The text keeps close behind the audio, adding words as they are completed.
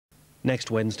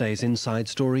Next Wednesday's Inside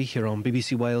Story here on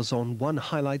BBC Wales On 1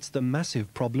 highlights the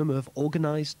massive problem of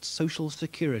organised social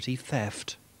security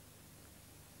theft.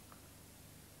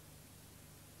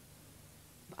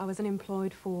 I was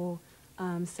unemployed for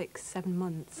 6-7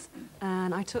 months,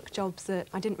 and I took jobs that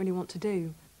I didn't really want to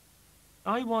do.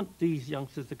 I want these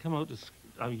youngsters to come out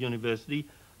of university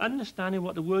understanding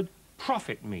what the word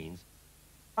profit means.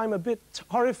 I'm a bit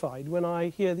horrified when I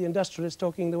hear the industrialists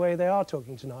talking the way they are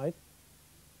talking tonight.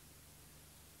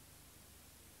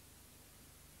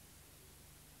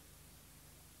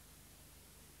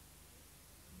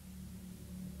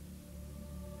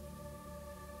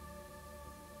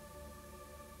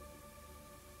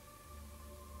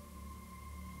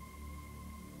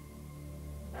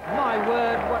 My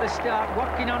word, what a start,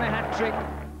 working on a hat-trick.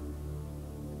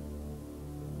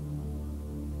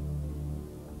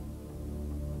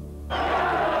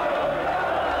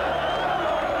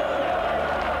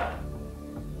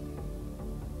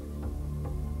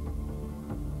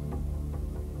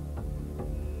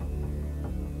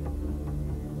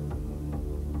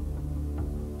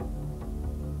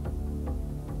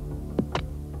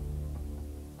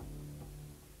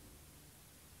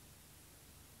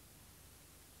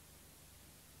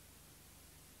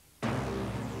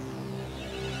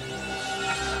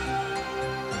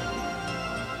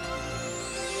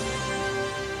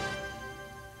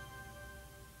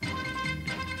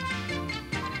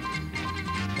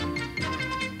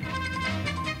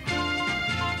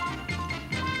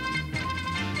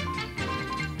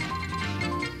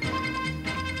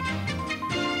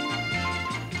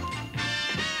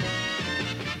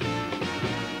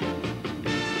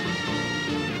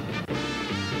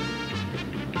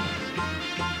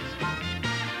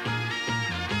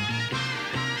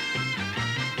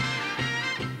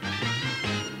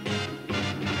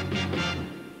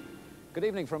 Good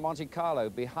evening from Monte Carlo.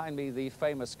 Behind me, the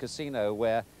famous casino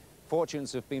where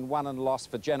fortunes have been won and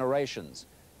lost for generations.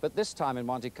 But this time in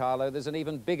Monte Carlo, there's an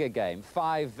even bigger game,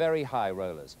 5 very high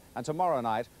rollers. And tomorrow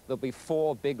night, there'll be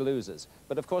 4 big losers.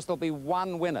 But of course, there'll be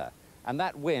one winner. And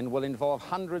that win will involve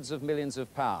hundreds of millions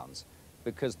of pounds,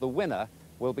 because the winner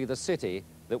will be the city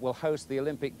that will host the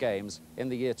Olympic Games in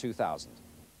the year 2000.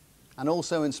 And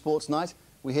also in Sportsnight,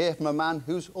 we hear from a man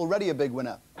who's already a big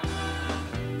winner.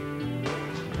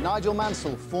 Nigel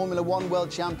Mansell, Formula 1 World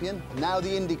Champion, now the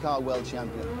IndyCar World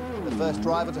Champion. The first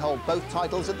driver to hold both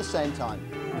titles at the same time.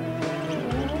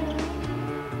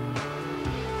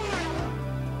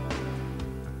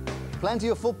 Plenty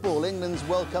of football. England's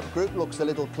World Cup group looks a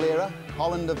little clearer.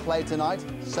 Holland have played tonight,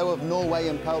 so have Norway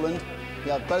and Poland.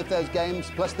 You have both those games,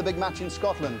 plus the big match in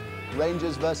Scotland,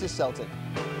 Rangers versus Celtic.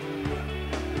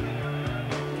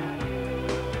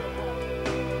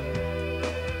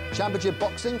 Championship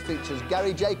boxing features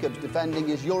Gary Jacobs defending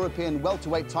his European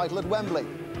welterweight title at Wembley.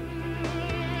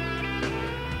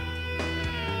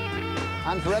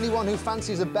 And for anyone who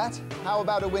fancies a bet, how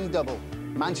about a win double?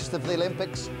 Manchester for the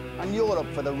Olympics and Europe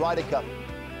for the Ryder Cup.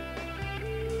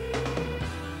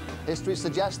 History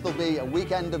suggests there'll be a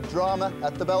weekend of drama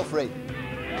at the Belfry.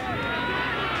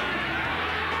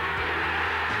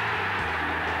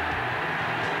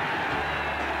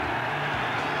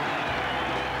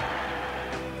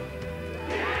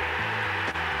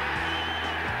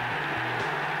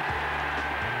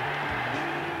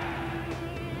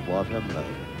 What a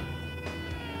moment.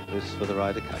 This for the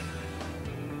Ryder Cup.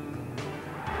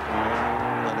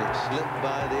 And it slipped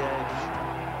by the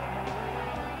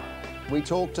edge. We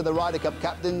talk to the Ryder Cup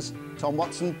captains, Tom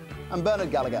Watson and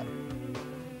Bernard Gallagher.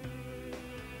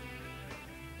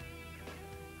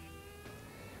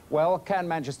 Well, can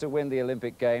Manchester win the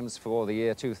Olympic Games for the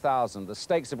year 2000? The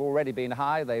stakes have already been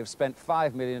high. They've spent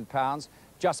 £5 million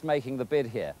just making the bid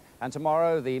here. And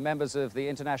tomorrow, the members of the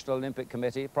International Olympic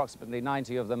Committee, approximately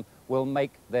 90 of them, will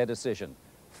make their decision.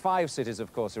 5 cities,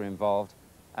 of course, are involved,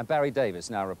 and Barry Davis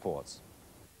now reports.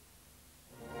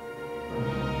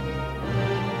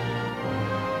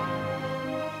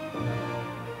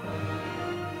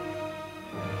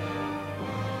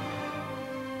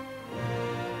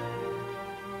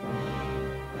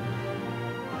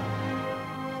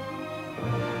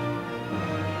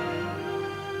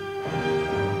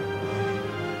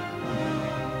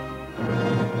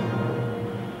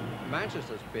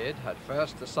 Manchester's bid had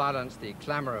first to silence the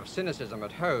clamour of cynicism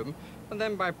at home, and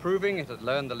then by proving it had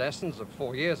learned the lessons of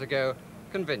 4 years ago,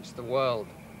 convinced the world.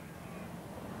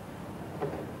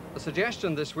 The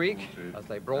suggestion this week, as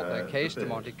they brought their case to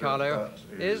Monte Carlo,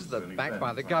 is that, backed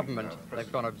by the government,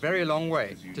 they've gone a very long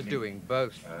way to doing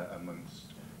both.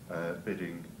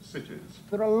 bidding cities.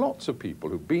 There are lots of people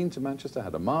who've been to Manchester,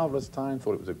 had a marvellous time,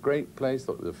 thought it was a great place,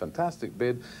 thought it was a fantastic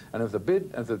bid, and if the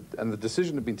bid and the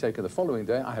decision had been taken the following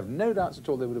day, I have no doubts at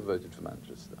all they would have voted for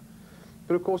Manchester.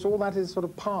 But of course, all that is sort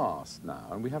of past now,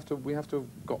 and we have to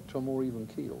have got to a more even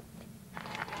keel.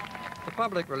 The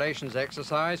public relations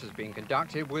exercise has been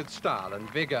conducted with style and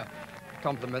vigour.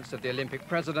 Compliments of the Olympic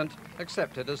president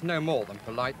accepted as no more than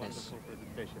politeness.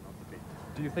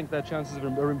 Do you think their chances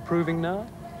are improving now?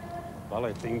 Well,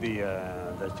 I think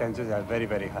the chances are very,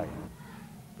 very high.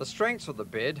 The strengths of the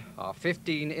bid are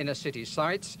 15 inner-city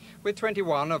sites with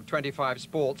 21 of 25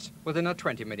 sports within a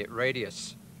 20-minute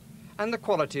radius. And the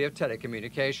quality of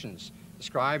telecommunications,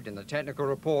 described in the technical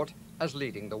report as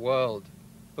leading the world.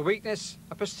 The weakness,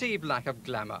 a perceived lack of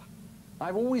glamour.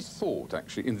 I've always thought,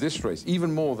 actually, in this race,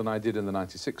 even more than I did in the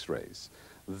 '96 race,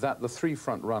 that the three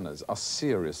front runners are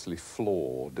seriously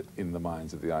flawed in the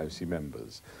minds of the IOC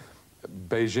members.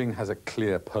 Beijing has a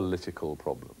clear political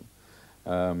problem.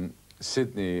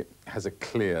 Sydney has a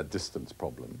clear distance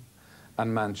problem.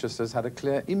 And Manchester's had a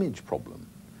clear image problem.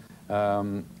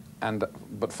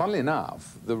 But funnily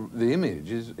enough, the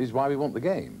image is why we want the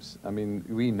Games. I mean,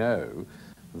 we know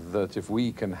that if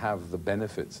we can have the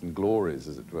benefits and glories,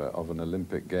 as it were, of an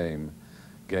Olympic Games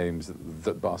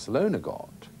that Barcelona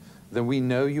got, then we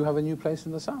know you have a new place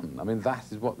in the sun. I mean,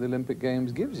 that is what the Olympic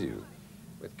Games gives you.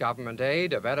 With government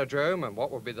aid, a velodrome and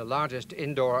what will be the largest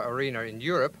indoor arena in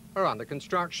Europe are under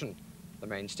construction. The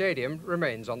main stadium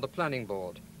remains on the planning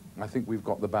board. I think we've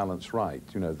got the balance right.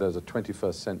 You know, there's a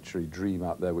 21st century dream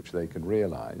out there which they can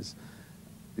realise.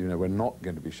 You know, we're not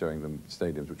going to be showing them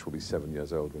stadiums which will be 7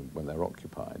 years old when they're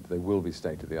occupied. They will be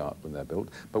state-of-the-art when they're built,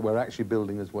 but we're actually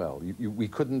building as well. We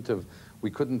couldn't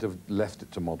have left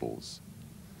it to models.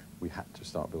 We had to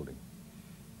start building.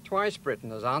 Twice Britain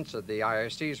has answered the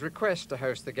IOC's request to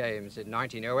host the Games in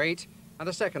 1908 and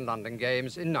the second London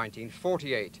Games in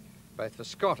 1948. Both for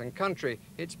Scott and country,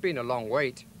 it's been a long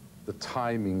wait. The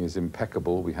timing is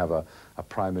impeccable. We have a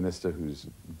Prime Minister who's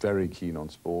very keen on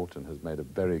sport and has made a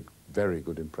very, very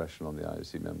good impression on the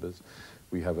IOC members.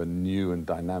 We have a new and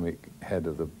dynamic head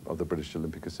of the British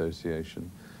Olympic Association.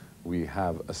 We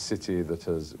have a city that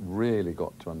has really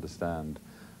got to understand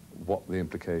what the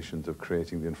implications of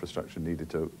creating the infrastructure needed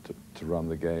to run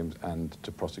the Games and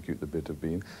to prosecute the bid have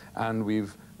been. And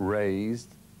we've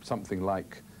raised something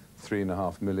like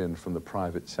 £3.5 million from the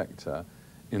private sector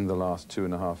in the last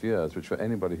 2.5 years, which for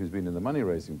anybody who's been in the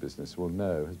money-raising business will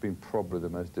know has been probably the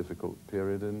most difficult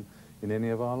period in any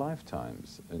of our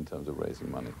lifetimes in terms of raising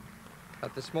money.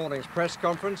 At this morning's press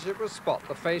conference, it was Spot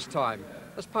the FaceTime,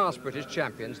 as past British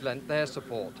champions lent their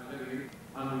support.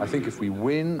 I think if we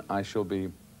win, I shall be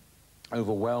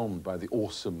overwhelmed by the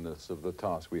awesomeness of the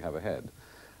task we have ahead.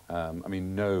 I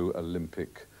mean, no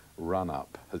Olympic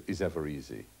run-up is ever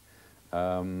easy.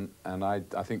 And I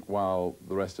think while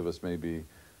the rest of us may be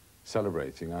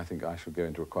celebrating, I think I shall go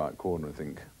into a quiet corner and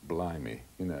think, blimey,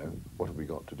 you know, what have we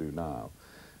got to do now?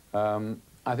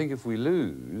 I think if we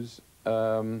lose,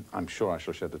 I'm sure I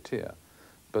shall shed a tear,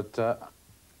 but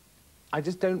I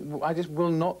just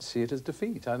will not see it as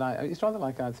defeat. And it's rather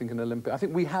like I think an Olympic. I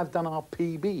think we have done our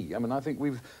PB. I mean, I think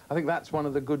that's one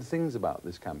of the good things about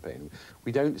this campaign.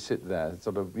 We don't sit there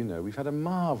sort of, you know, we've had a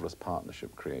marvellous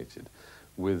partnership created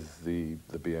with the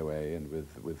BOA and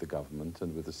with the government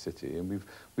and with the city, and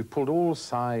we've pulled all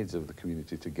sides of the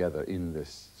community together in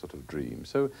this sort of dream.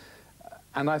 So,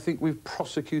 and I think we've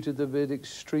prosecuted the bid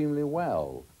extremely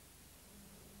well.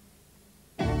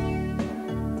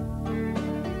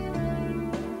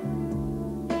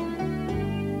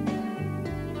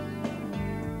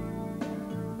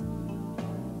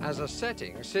 As a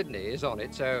setting, Sydney is on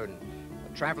its own.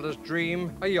 A traveller's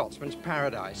dream, a yachtsman's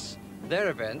paradise. Their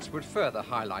events would further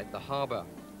highlight the harbour.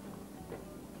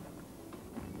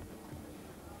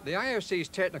 The IOC's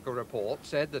technical report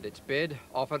said that its bid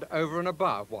offered over and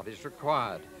above what is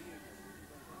required.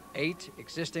 8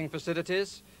 existing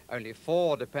facilities, only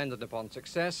 4 dependent upon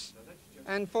success,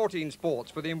 and 14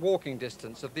 sports within walking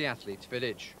distance of the athletes'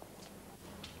 village.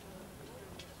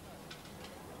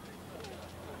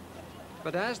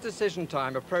 But as decision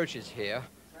time approaches here,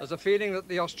 there's a feeling that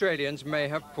the Australians may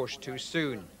have pushed too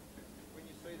soon.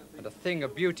 And a thing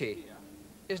of beauty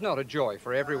is not a joy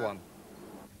for everyone.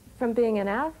 From being an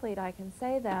athlete, I can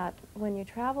say that when you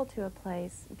travel to a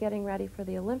place, getting ready for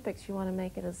the Olympics, you want to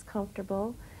make it as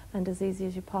comfortable and as easy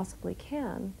as you possibly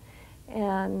can.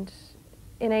 And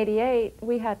in '88,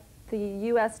 we had the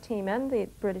US team and the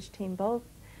British team both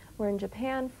were in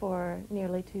Japan for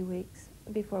nearly 2 weeks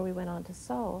before we went on to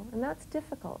Seoul, and that's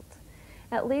difficult.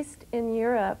 At least in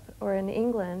Europe or in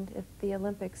England, if the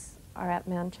Olympics are at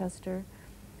Manchester,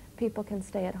 people can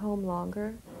stay at home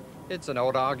longer. It's an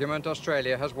old argument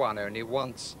Australia has won only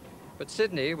once. But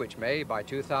Sydney, which may by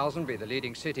 2000 be the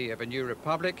leading city of a new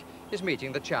republic, is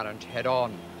meeting the challenge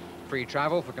head-on. Free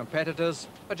travel for competitors,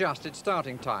 adjusted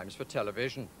starting times for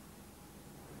television.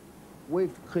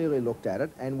 We've clearly looked at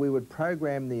it, and we would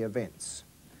program the events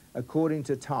according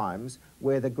to times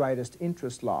where the greatest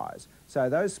interest lies. So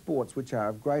those sports which are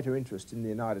of greater interest in the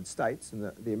United States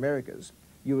and the Americas,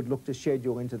 you would look to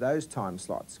schedule into those time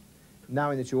slots,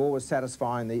 knowing that you're always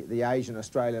satisfying the Asian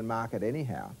Australian market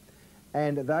anyhow.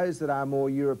 And those that are more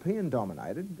European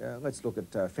dominated, let's look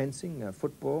at fencing,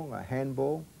 football,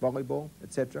 handball, volleyball,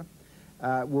 etc.,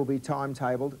 will be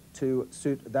timetabled to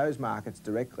suit those markets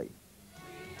directly.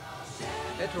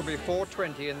 It will be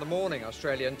 4:20 in the morning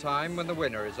Australian time when the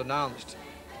winner is announced.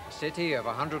 A city of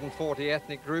 140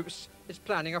 ethnic groups is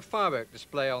planning a firework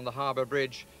display on the Harbour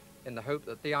Bridge in the hope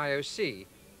that the IOC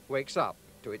wakes up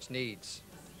to its needs.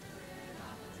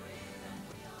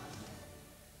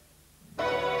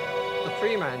 The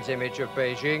free man's image of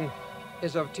Beijing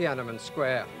is of Tiananmen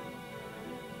Square.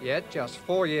 Yet, just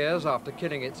 4 years after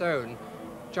killing its own,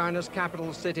 China's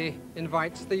capital city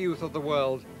invites the youth of the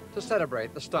world to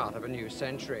celebrate the start of a new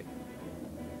century.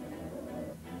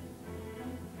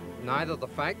 Neither the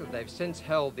fact that they've since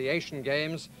held the Asian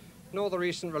Games, nor the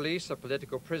recent release of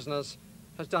political prisoners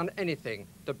has done anything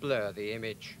to blur the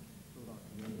image.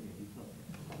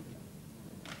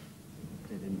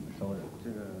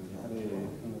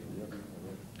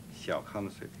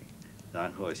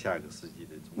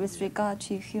 With regard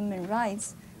to human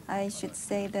rights, I should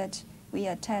say that we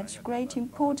attach great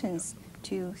importance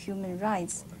to human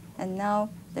rights, and now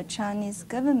the Chinese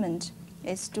government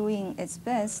is doing its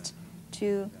best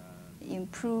to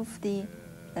improve the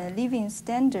living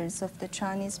standards of the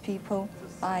Chinese people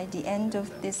by the end of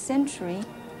this century.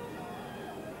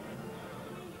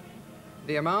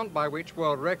 The amount by which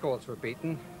world records were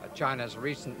beaten at China's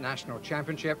recent national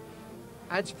championship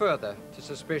adds further to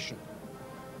suspicion.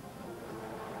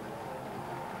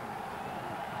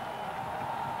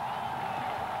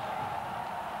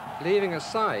 Leaving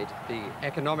aside the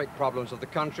economic problems of the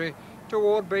country, to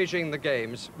award Beijing the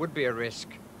Games would be a risk.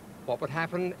 What would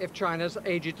happen if China's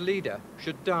aged leader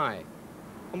should die?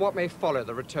 And what may follow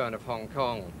the return of Hong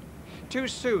Kong? Too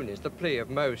soon is the plea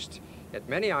of most, yet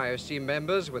many IOC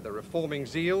members with a reforming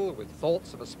zeal, with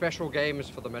thoughts of a special Games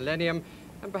for the millennium,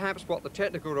 and perhaps what the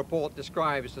technical report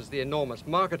describes as the enormous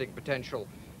marketing potential,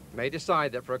 may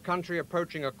decide that for a country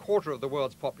approaching a quarter of the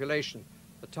world's population,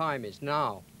 the time is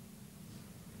now.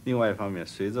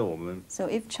 So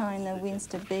if China wins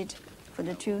the bid for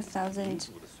the 2000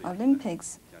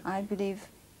 Olympics, I believe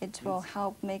it will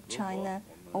help make China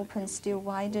open still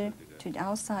wider to the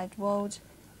outside world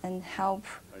and help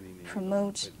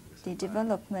promote the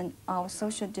development, our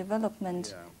social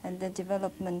development, and the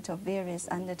development of various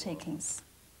undertakings.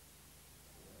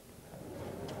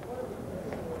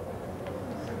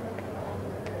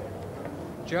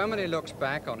 Germany looks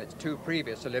back on its two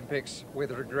previous Olympics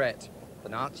with regret. The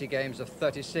Nazi Games of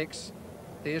 '36,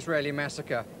 the Israeli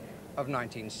massacre of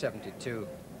 1972.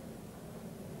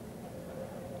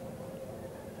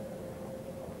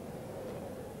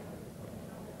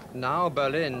 Now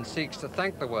Berlin seeks to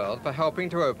thank the world for helping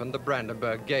to open the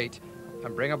Brandenburg Gate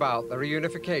and bring about the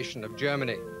reunification of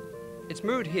Germany. Its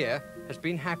mood here has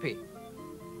been happy.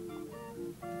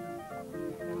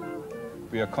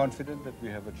 We are confident that we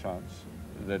have a chance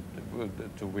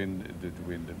to win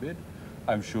the bid.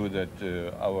 I'm sure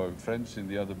that our friends in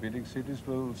the other bidding cities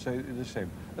will say the same.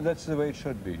 And that's the way it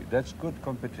should be. That's good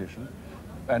competition.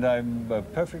 And I'm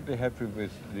perfectly happy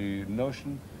with the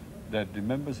notion that the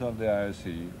members of the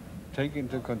IOC take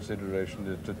into consideration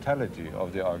the totality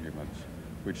of the arguments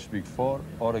which speak for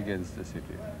or against the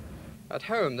city. At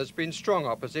home, there's been strong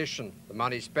opposition. The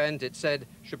money spent, it said,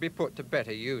 should be put to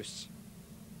better use.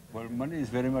 Well, money is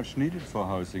very much needed for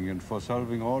housing and for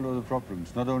solving all of the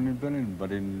problems, not only in Berlin, but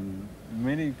in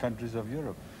many countries of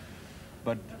Europe.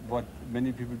 But what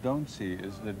many people don't see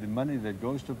is that the money that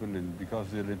goes to Berlin because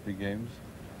of the Olympic Games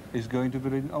is going to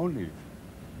Berlin only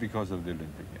because of the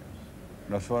Olympic Games,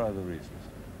 not for other reasons.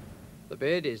 The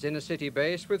bid is inner-city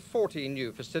based with 14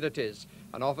 new facilities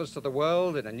and offers to the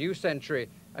world in a new century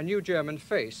a new German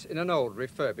face in an old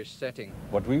refurbished setting.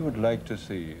 What we would like to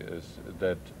see is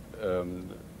that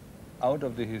out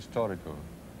of the historical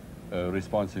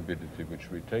responsibility which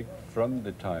we take from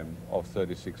the time of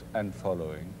 '36 and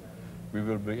following, we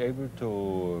will be able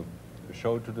to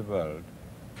show to the world,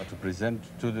 or to present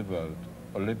to the world,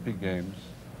 Olympic Games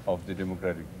of the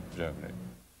democratic Germany.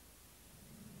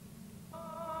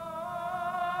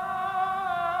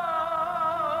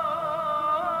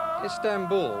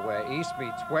 Istanbul, where East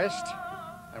meets West,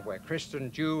 and where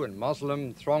Christian, Jew and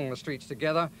Muslim throng the streets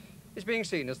together, is being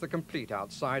seen as the complete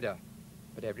outsider.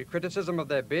 But every criticism of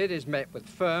their bid is met with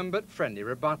firm but friendly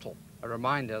rebuttal, a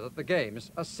reminder that the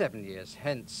Games are 7 years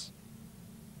hence.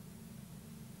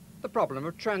 The problem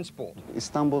of transport.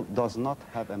 Istanbul does not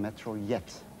have a metro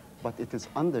yet, but it is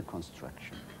under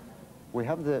construction. We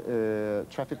have the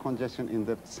traffic congestion in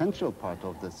the central part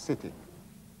of the city.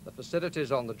 The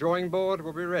facilities on the drawing board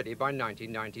will be ready by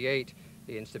 1998.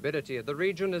 The instability of the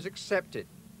region is accepted.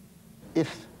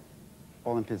 If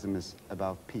Olympism is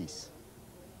about peace,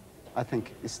 I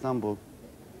think Istanbul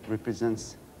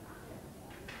represents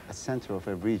a center of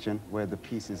a region where the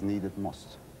peace is needed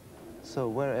most. So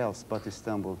where else but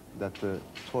Istanbul that the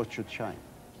torch should shine?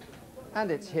 And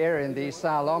it's here in the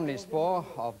Salle Omnisport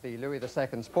of the Louis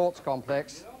II Sports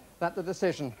Complex that the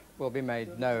decision will be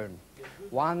made known.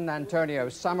 One Antonio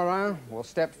Samarin will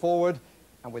step forward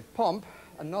and with pomp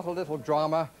and not a little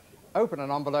drama, open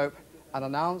an envelope and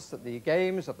announce that the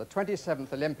Games of the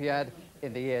 27th Olympiad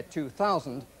in the year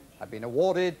 2000 have been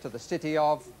awarded to the city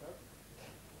of...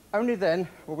 Only then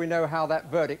will we know how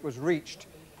that verdict was reached.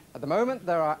 At the moment,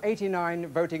 there are 89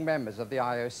 voting members of the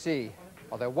IOC,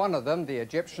 although one of them, the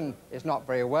Egyptian, is not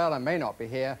very well and may not be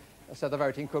here, so the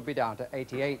voting could be down to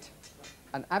 88.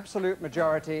 An absolute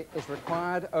majority is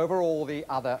required over all the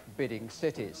other bidding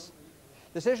cities.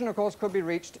 Decision, of course, could be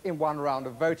reached in one round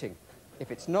of voting.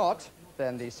 If it's not,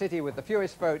 then the city with the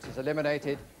fewest votes is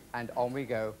eliminated, and on we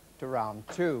go to round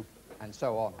 2, and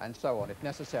so on, if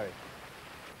necessary.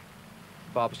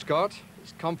 Bob Scott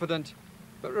is confident,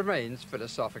 but remains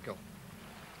philosophical.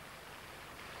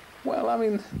 Well, I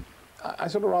mean, I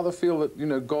sort of rather feel that, you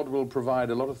know, God will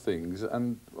provide a lot of things,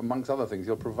 and amongst other things,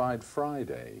 he'll provide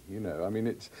Friday, you know. I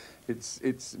mean,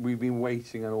 we've been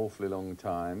waiting an awfully long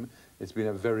time. It's been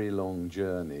a very long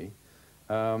journey.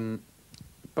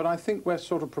 But I think we're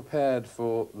sort of prepared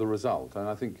for the result, and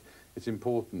I think it's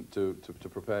important to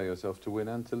prepare yourself to win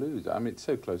and to lose. I mean, it's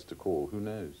so close to call, who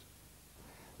knows?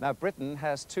 Now, Britain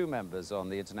has 2 members on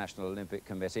the International Olympic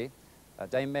Committee,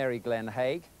 Dame Mary Glenn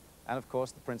Haig and, of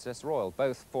course, the Princess Royal,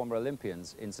 both former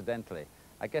Olympians, incidentally.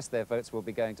 I guess their votes will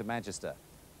be going to Manchester.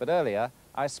 But earlier,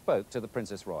 I spoke to the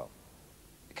Princess Royal.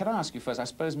 Can I ask you first, I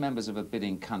suppose members of a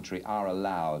bidding country are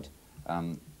allowed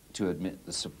to admit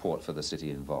the support for the city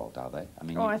involved, are they? I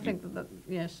mean, I think that,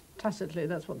 yes, tacitly,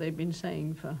 that's what they've been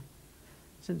saying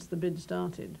since the bid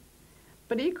started.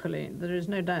 But equally, there is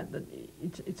no doubt that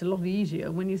it's a lot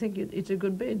easier when you think it's a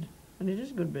good bid, and it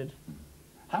is a good bid.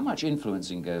 How much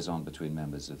influencing goes on between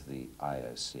members of the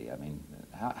IOC? I mean,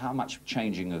 how much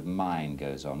changing of mind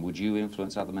goes on? Would you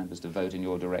influence other members to vote in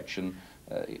your direction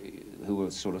who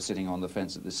were sort of sitting on the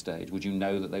fence at this stage? Would you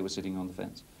know that they were sitting on the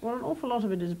fence? Well, an awful lot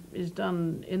of it is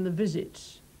done in the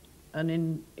visits and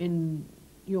in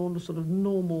your sort of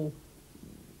normal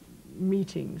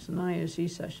meetings and IOC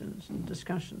sessions and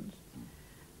discussions.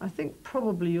 I think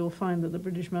probably you'll find that the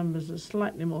British members are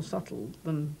slightly more subtle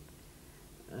than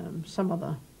some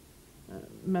other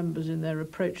members in their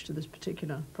approach to this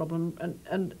particular problem,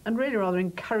 and really rather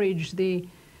encourage the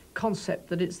concept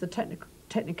that it's the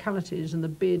technicalities and the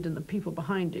bid and the people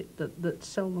behind it that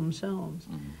sell themselves.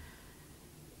 Mm-hmm.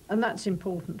 And that's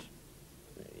important,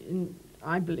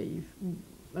 I believe,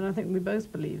 and I think we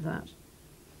both believe that.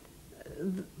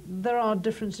 There are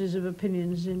differences of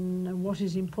opinions in what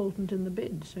is important in the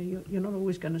bid, so you're not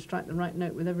always going to strike the right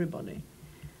note with everybody.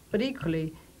 But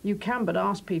equally, you can but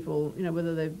ask people, you know,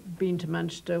 whether they've been to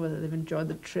Manchester, whether they've enjoyed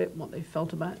the trip, what they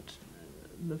felt about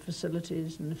the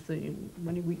facilities, and if the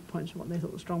any weak points, what they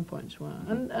thought the strong points were.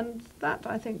 And that,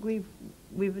 I think,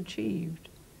 we've achieved.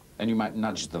 And you might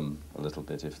nudge them a little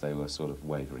bit if they were sort of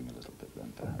wavering a little bit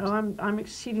then, perhaps. Oh, I'm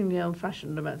exceedingly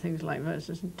old-fashioned about things like that.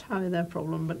 It's entirely their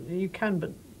problem, but you can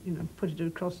but, you know, put it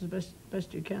across as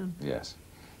best you can. Yes.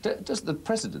 Does the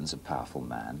President's a powerful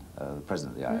man, the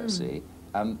President of the IOC?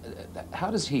 How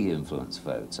does he influence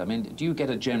votes? I mean, do you get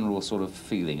a general sort of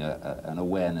feeling, an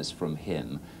awareness from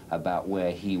him about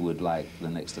where he would like the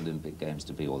next Olympic Games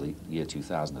to be, or the year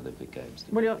 2000 Olympic Games to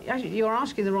be? Well, you're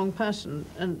asking the wrong person,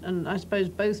 and I suppose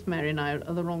both Mary and I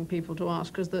are the wrong people to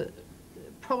ask, because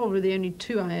probably the only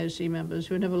 2 IOC members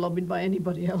who are never lobbied by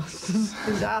anybody else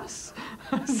is us.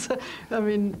 So, I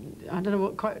mean, I don't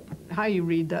know how you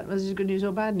read that, whether it's good news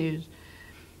or bad news.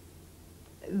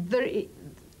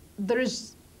 There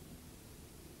is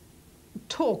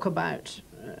talk about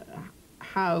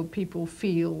how people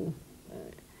feel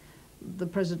the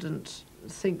President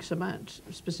thinks about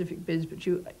specific bids, but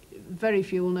very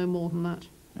few will know more than that.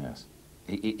 Yes.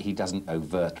 He doesn't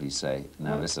overtly say,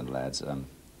 now listen, lads.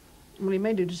 Well, he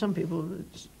may do to some people,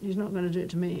 but he's not going to do it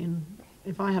to me. And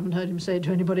if I haven't heard him say it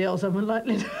to anybody else, I'm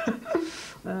unlikely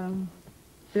to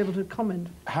be able to comment.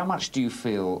 How much do you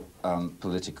feel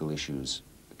political issues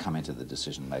come into the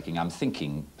decision-making? I'm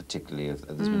thinking particularly of,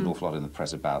 there's been an awful lot in the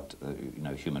press about, you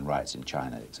know, human rights in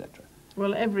China, etc.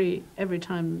 Well, every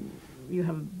time you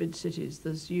have bid cities,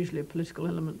 there's usually a political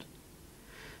element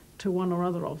to one or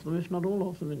other of them, if not all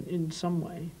of them, in some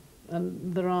way.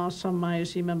 And there are some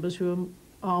IOC members who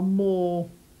are more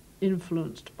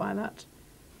influenced by that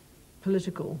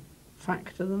political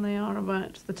factor than they are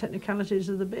about the technicalities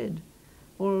of the bid,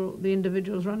 or the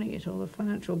individuals running it, or the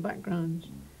financial backgrounds.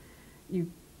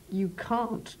 You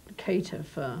can't cater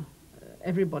for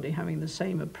everybody having the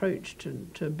same approach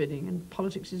to bidding, and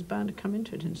politics is bound to come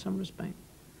into it in some respect.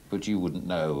 But you wouldn't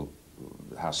know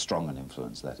how strong an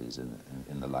influence that is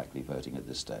in the likely voting at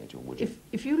this stage, or would you?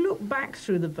 If you look back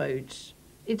through the votes,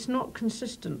 it's not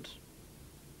consistent.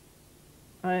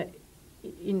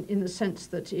 In the sense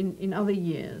that in other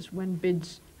years, when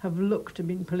bids have looked to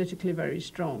be politically very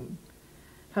strong,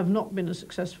 have not been as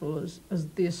successful as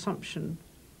the assumption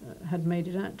had made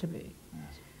it out to be.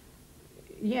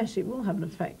 Yes, it will have an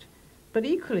effect. But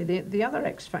equally, the other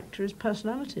X factor is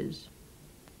personalities.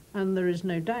 And there is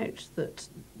no doubt that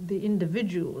the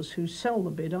individuals who sell the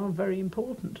bid are very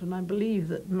important. And I believe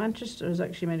that Manchester has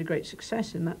actually made a great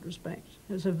success in that respect.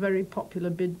 It's a very popular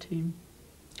bid team,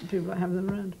 people that have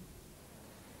them around.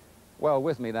 Well,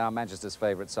 with me now, Manchester's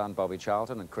favourite son, Bobby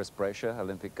Charlton, and Chris Brasher,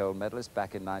 Olympic gold medalist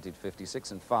back in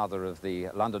 1956 and father of the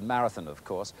London Marathon, of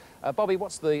course. Bobby,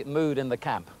 what's the mood in the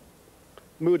camp?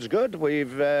 Mood's good.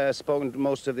 We've spoken to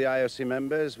most of the IOC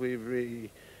members.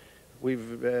 We've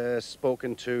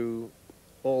spoken to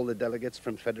all the delegates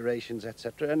from federations,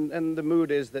 etc. And the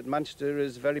mood is that Manchester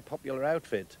is a very popular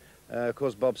outfit. Of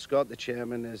course, Bob Scott, the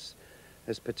chairman, is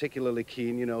particularly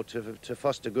keen, you know, to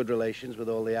foster good relations with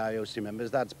all the IOC members.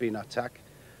 That's been our tack.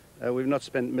 We've not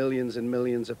spent millions and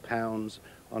millions of pounds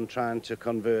on trying to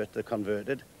convert the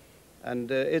converted.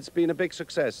 And it's been a big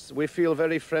success. We feel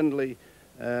very friendly,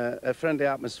 a friendly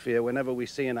atmosphere whenever we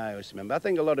see an IOC member. I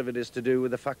think a lot of it is to do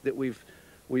with the fact that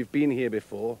we've been here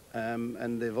before,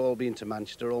 and they've all been to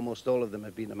Manchester. Almost all of them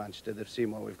have been to Manchester. They've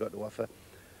seen what we've got to offer.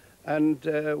 And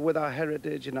with our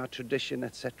heritage and our tradition,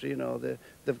 etc., you know,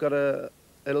 they've got a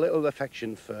little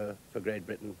affection for Great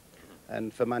Britain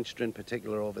and for Manchester in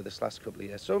particular over this last couple of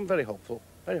years. So I'm very hopeful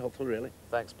really.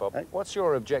 Thanks, Bob. What's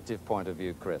your objective point of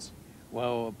view, Chris?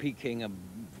 Well, Peking are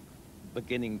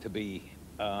beginning to be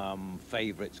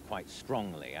favourites quite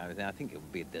strongly. I think it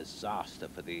would be a disaster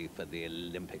for the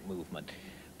Olympic movement.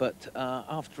 But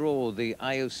after all, the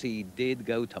IOC did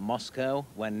go to Moscow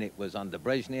when it was under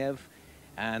Brezhnev,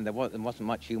 and there wasn't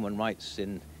much human rights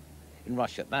in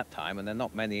Russia at that time, and there are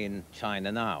not many in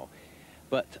China now.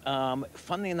 But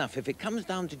funnily enough, if it comes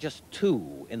down to just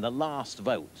two in the last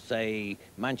vote, say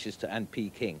Manchester and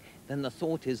Peking, then the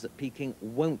thought is that Peking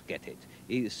won't get it.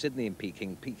 Either Sydney and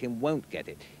Peking won't get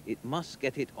it. It must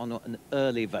get it on an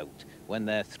early vote when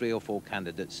there are 3 or 4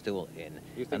 candidates still in.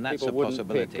 You think and that's people a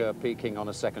possibility. wouldn't pick Peking on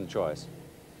a second choice?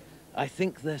 I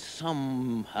think there's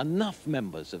enough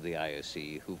members of the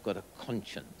IOC who've got a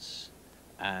conscience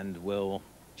and will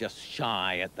just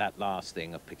shy at that last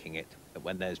thing of picking it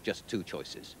when there's just 2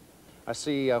 choices. I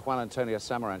see Juan Antonio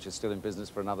Samaranch is still in business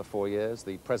for another 4 years,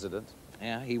 the president.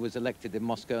 Yeah, he was elected in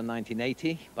Moscow in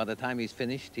 1980. By the time he's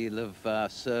finished, he'll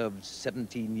have served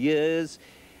 17 years,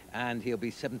 and he'll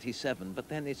be 77. But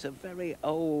then it's a very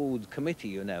old committee,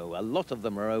 you know. A lot of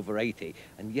them are over 80,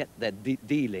 and yet they're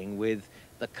dealing with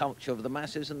the culture of the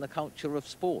masses and the culture of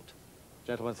sport.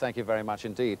 Gentlemen, thank you very much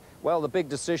indeed. Well, the big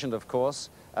decision, of course,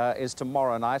 is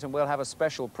tomorrow night, and we'll have a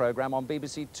special programme on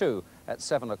BBC2 at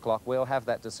 7 o'clock. We'll have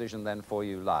that decision then for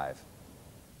you live.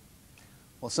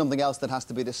 Well, something else that has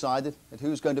to be decided is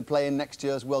who's going to play in next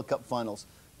year's World Cup finals.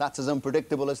 That's as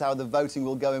unpredictable as how the voting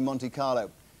will go in Monte Carlo.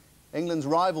 England's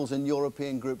rivals in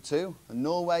European Group 2 are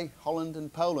Norway, Holland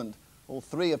and Poland. All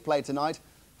 3 have played tonight.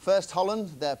 First Holland,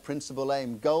 their principal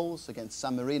aim, goals against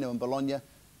San Marino and Bologna.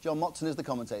 John Motson is the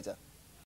commentator.